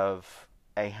of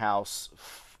a house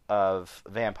of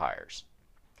vampires.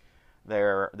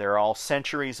 They're all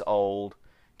centuries old,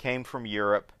 came from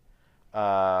Europe.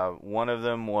 One of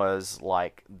them was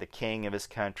like the king of his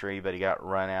country, but he got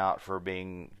run out for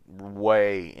being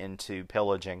way into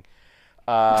pillaging.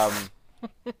 Was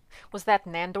that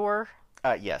Nandor?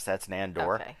 Yes, that's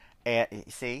Nandor. Okay. And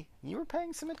see, you were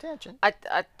paying some attention. I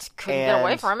couldn't get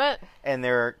away from it. And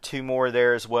there are two more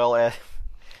there as well as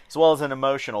an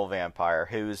emotional vampire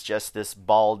who's just this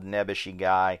bald, nebbishy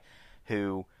guy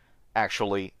who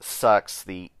actually sucks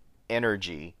the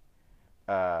energy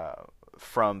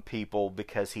from people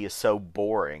because he is so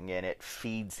boring and it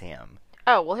feeds him.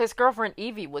 Oh, well, his girlfriend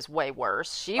Evie was way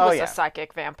worse. She was a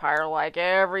psychic vampire. Like,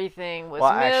 everything was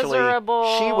miserable.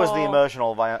 Actually, she was the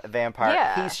emotional vampire.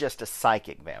 Yeah. He's just a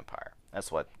psychic vampire.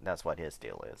 That's what his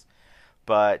deal is.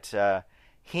 But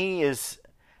he is...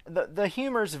 The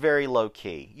humor's very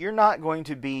low-key. You're not going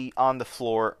to be on the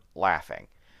floor laughing.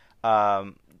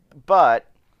 But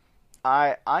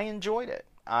I enjoyed it.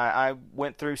 I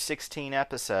went through 16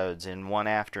 episodes in one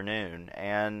afternoon,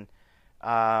 and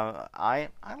I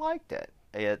liked it.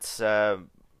 It's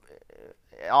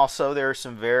also, there are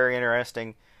some very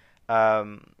interesting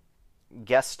um,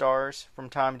 guest stars from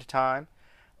time to time.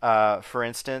 For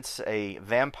instance, a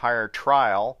vampire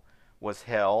trial was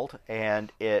held,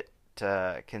 and the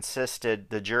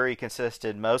jury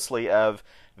consisted mostly of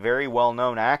very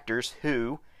well-known actors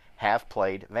who have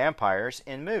played vampires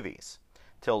in movies.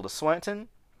 Tilda Swinton,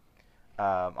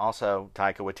 also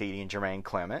Taika Waititi and Jermaine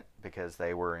Clement, because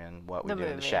they were in What We Do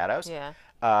in the Shadows. Yeah.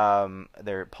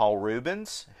 There, Paul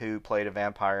Rubens, who played a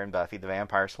vampire in Buffy the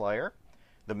Vampire Slayer,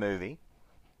 the movie.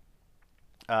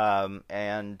 I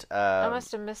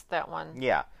must have missed that one.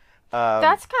 Yeah.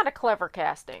 That's kind of clever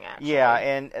casting, actually. Yeah,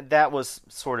 and that was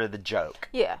sort of the joke.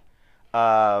 Yeah.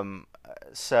 And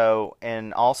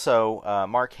also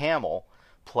Mark Hamill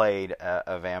played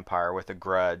a vampire with a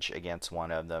grudge against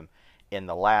one of them in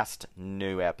the last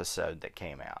new episode that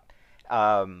came out.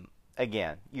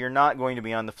 Again, you're not going to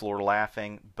be on the floor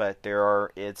laughing, but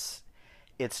it's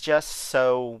just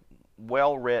so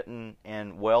well written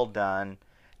and well done,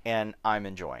 and I'm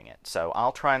enjoying it. So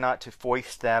I'll try not to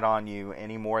foist that on you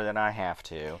any more than I have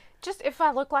to. Just if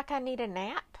I look like I need a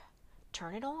nap,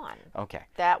 turn it on. Okay.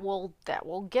 That will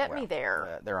get me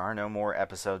there. There are no more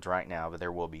episodes right now, but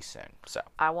there will be soon. So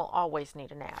I will always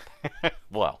need a nap.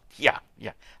 Well, yeah.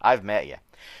 I've met you.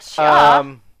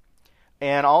 Yeah.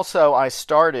 And also I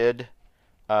started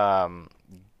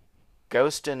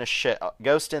Ghost in the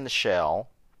Shell,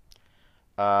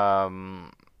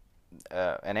 an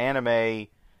anime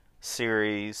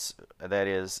series that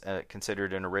is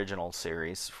considered an original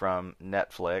series from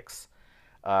Netflix.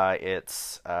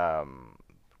 It's, of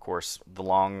course, the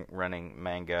long-running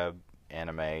manga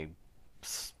anime,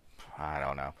 I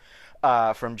don't know,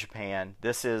 from Japan.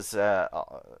 This is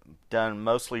done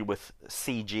mostly with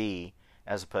CG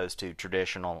as opposed to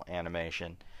traditional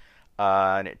animation.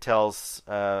 And it tells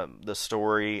the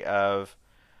story of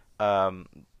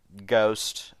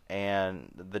Ghost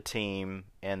and the team,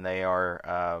 and they're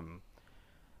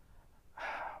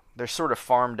sort of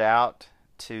farmed out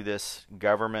to this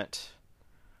government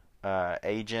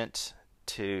agent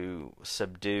to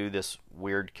subdue this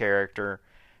weird character,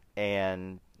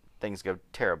 and things go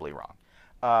terribly wrong.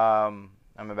 I'm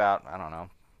about, I don't know,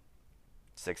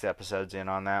 6 episodes in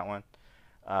on that one,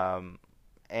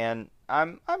 and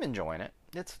I'm enjoying it.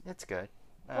 It's good.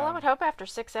 Well, I would hope after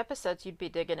 6 episodes you'd be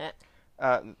digging it.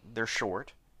 They're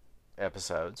short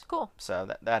episodes. Cool. So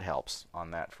that helps on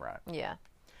that front. Yeah.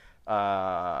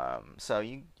 So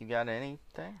you got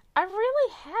anything? I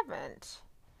really haven't.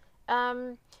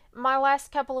 My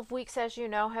last couple of weeks, as you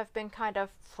know, have been kind of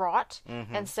fraught,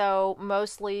 and so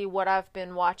mostly what I've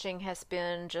been watching has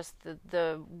been just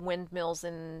the windmills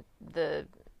and the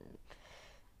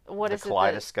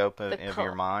kaleidoscope of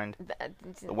your mind.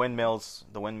 The windmills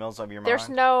of your mind. There's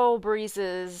no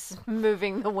breezes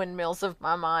moving the windmills of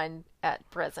my mind at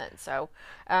present. So,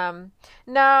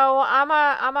 no, I'm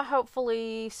a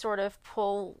hopefully sort of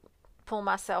pull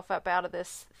myself up out of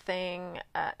this thing.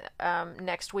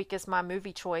 Next week is my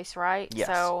movie choice, right? Yes.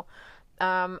 So,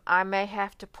 I may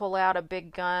have to pull out a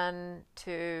big gun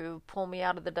to pull me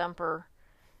out of the dumper.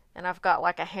 And I've got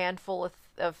like a handful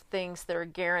of things that are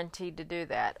guaranteed to do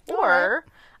that. Or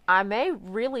I may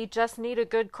really just need a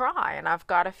good cry, and I've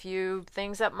got a few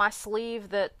things up my sleeve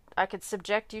that I could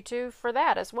subject you to for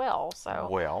that as well. So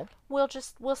we'll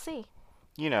see.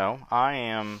 You know, I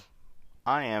am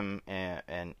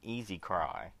an easy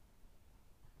cry.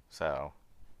 So.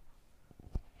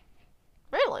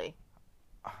 Really?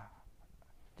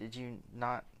 Did you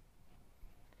not?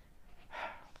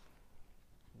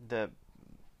 The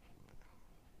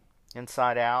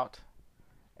Inside Out,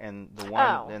 and the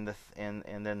one,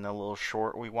 and then the little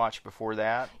short we watched before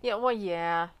that. Yeah, well,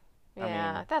 yeah, I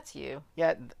mean, that's you.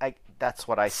 Yeah, that's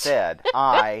what I said.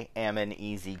 I am an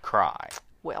easy cry.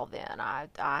 Well, then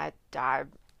I'm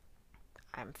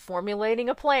formulating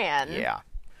a plan. Yeah.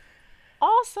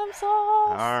 Awesome sauce.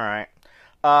 All right.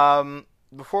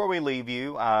 Before we leave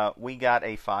you, we got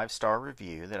a 5-star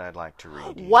review that I'd like to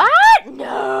read. What?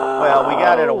 No. Well, we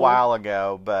got it a while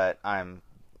ago, but I'm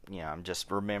just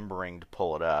remembering to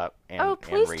pull it up and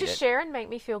please read just share and make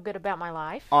me feel good about my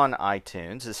life. On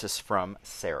iTunes, this is from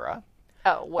Sarah.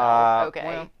 Oh, well,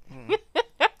 okay. Well,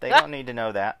 they don't need to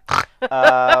know that.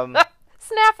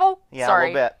 Snaffle. Yeah,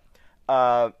 Sorry. a little bit.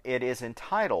 It is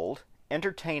entitled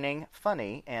Entertaining,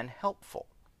 Funny, and Helpful.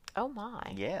 Oh,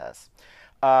 my. Yes.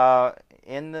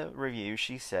 In the review,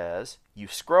 she says, "You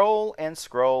scroll and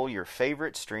scroll your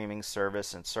favorite streaming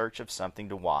service in search of something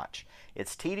to watch.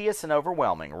 It's tedious and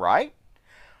overwhelming, right?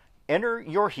 Enter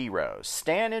your heroes,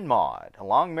 Stan and Maud, a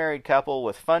long-married couple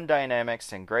with fun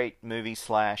dynamics and great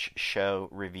movie/show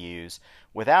reviews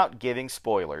without giving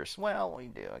spoilers." Well, we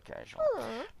do occasionally.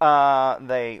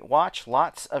 They watch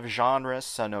lots of genres,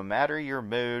 so no matter your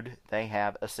mood, they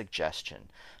have a suggestion.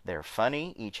 They're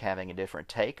funny, each having a different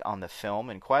take on the film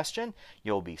in question.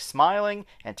 You'll be smiling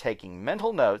and taking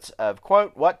mental notes of,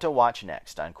 quote, what to watch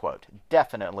next, unquote.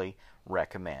 Definitely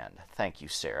recommend. Thank you,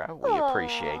 Sarah. We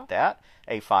appreciate that.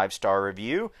 A 5-star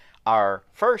review. Our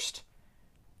first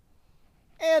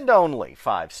and only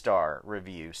 5-star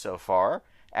review so far.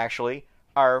 Actually,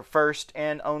 our first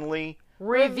and only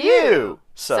review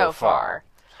so far.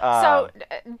 So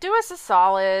do us a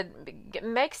solid.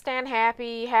 Make Stan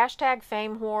happy. Hashtag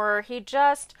fame whore. He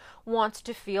just wants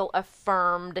to feel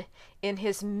affirmed in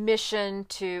his mission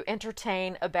to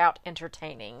entertain about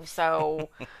entertaining. So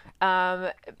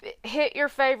hit your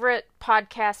favorite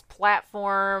podcast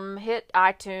platform. Hit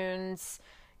iTunes.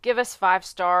 Give us 5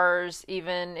 stars,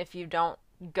 even if you don't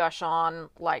gush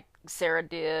on like Sarah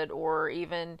did, or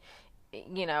even,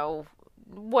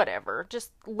 whatever. Just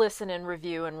listen and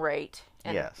review and rate.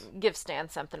 And give Stan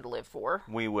something to live for.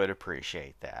 We would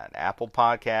appreciate that. Apple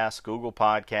Podcasts, Google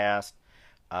Podcasts,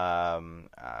 Anchor,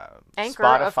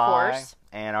 Spotify, of course,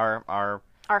 and our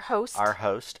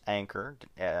host,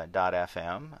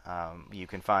 Anchor.fm. You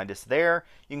can find us there.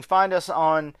 You can find us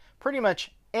on pretty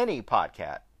much any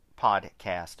podcast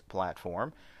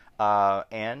platform.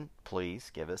 And please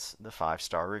give us the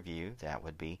 5-star review. That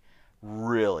would be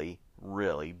really,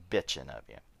 really bitchin' of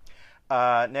you.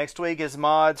 Next week is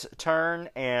Maud's turn,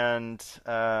 and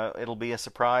it'll be a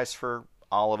surprise for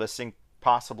all of us,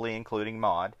 possibly including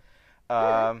Maud.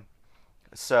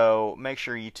 So make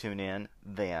sure you tune in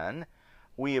then.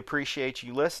 We appreciate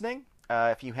you listening.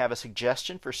 If you have a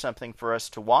suggestion for something for us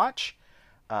to watch,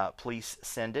 please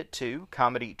send it to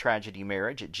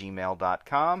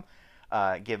comedytragedymarriage@gmail.com.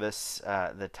 Give us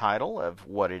the title of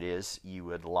what it is you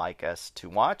would like us to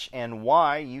watch and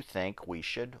why you think we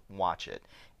should watch it.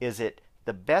 Is it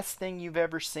the best thing you've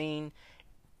ever seen?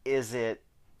 Is it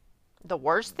the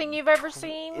worst thing you've ever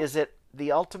seen? Is it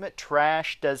the ultimate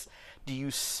trash? Do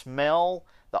you smell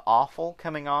the awful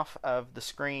coming off of the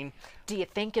screen? Do you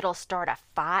think it'll start a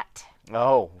fight?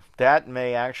 Oh, that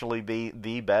may actually be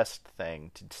the best thing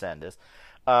to send us.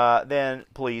 Then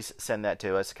please send that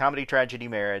to us,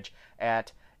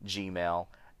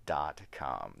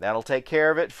 comedytragedymarriage@gmail.com. That'll take care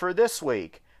of it for this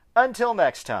week. Until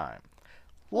next time.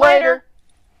 Later!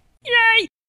 Yay!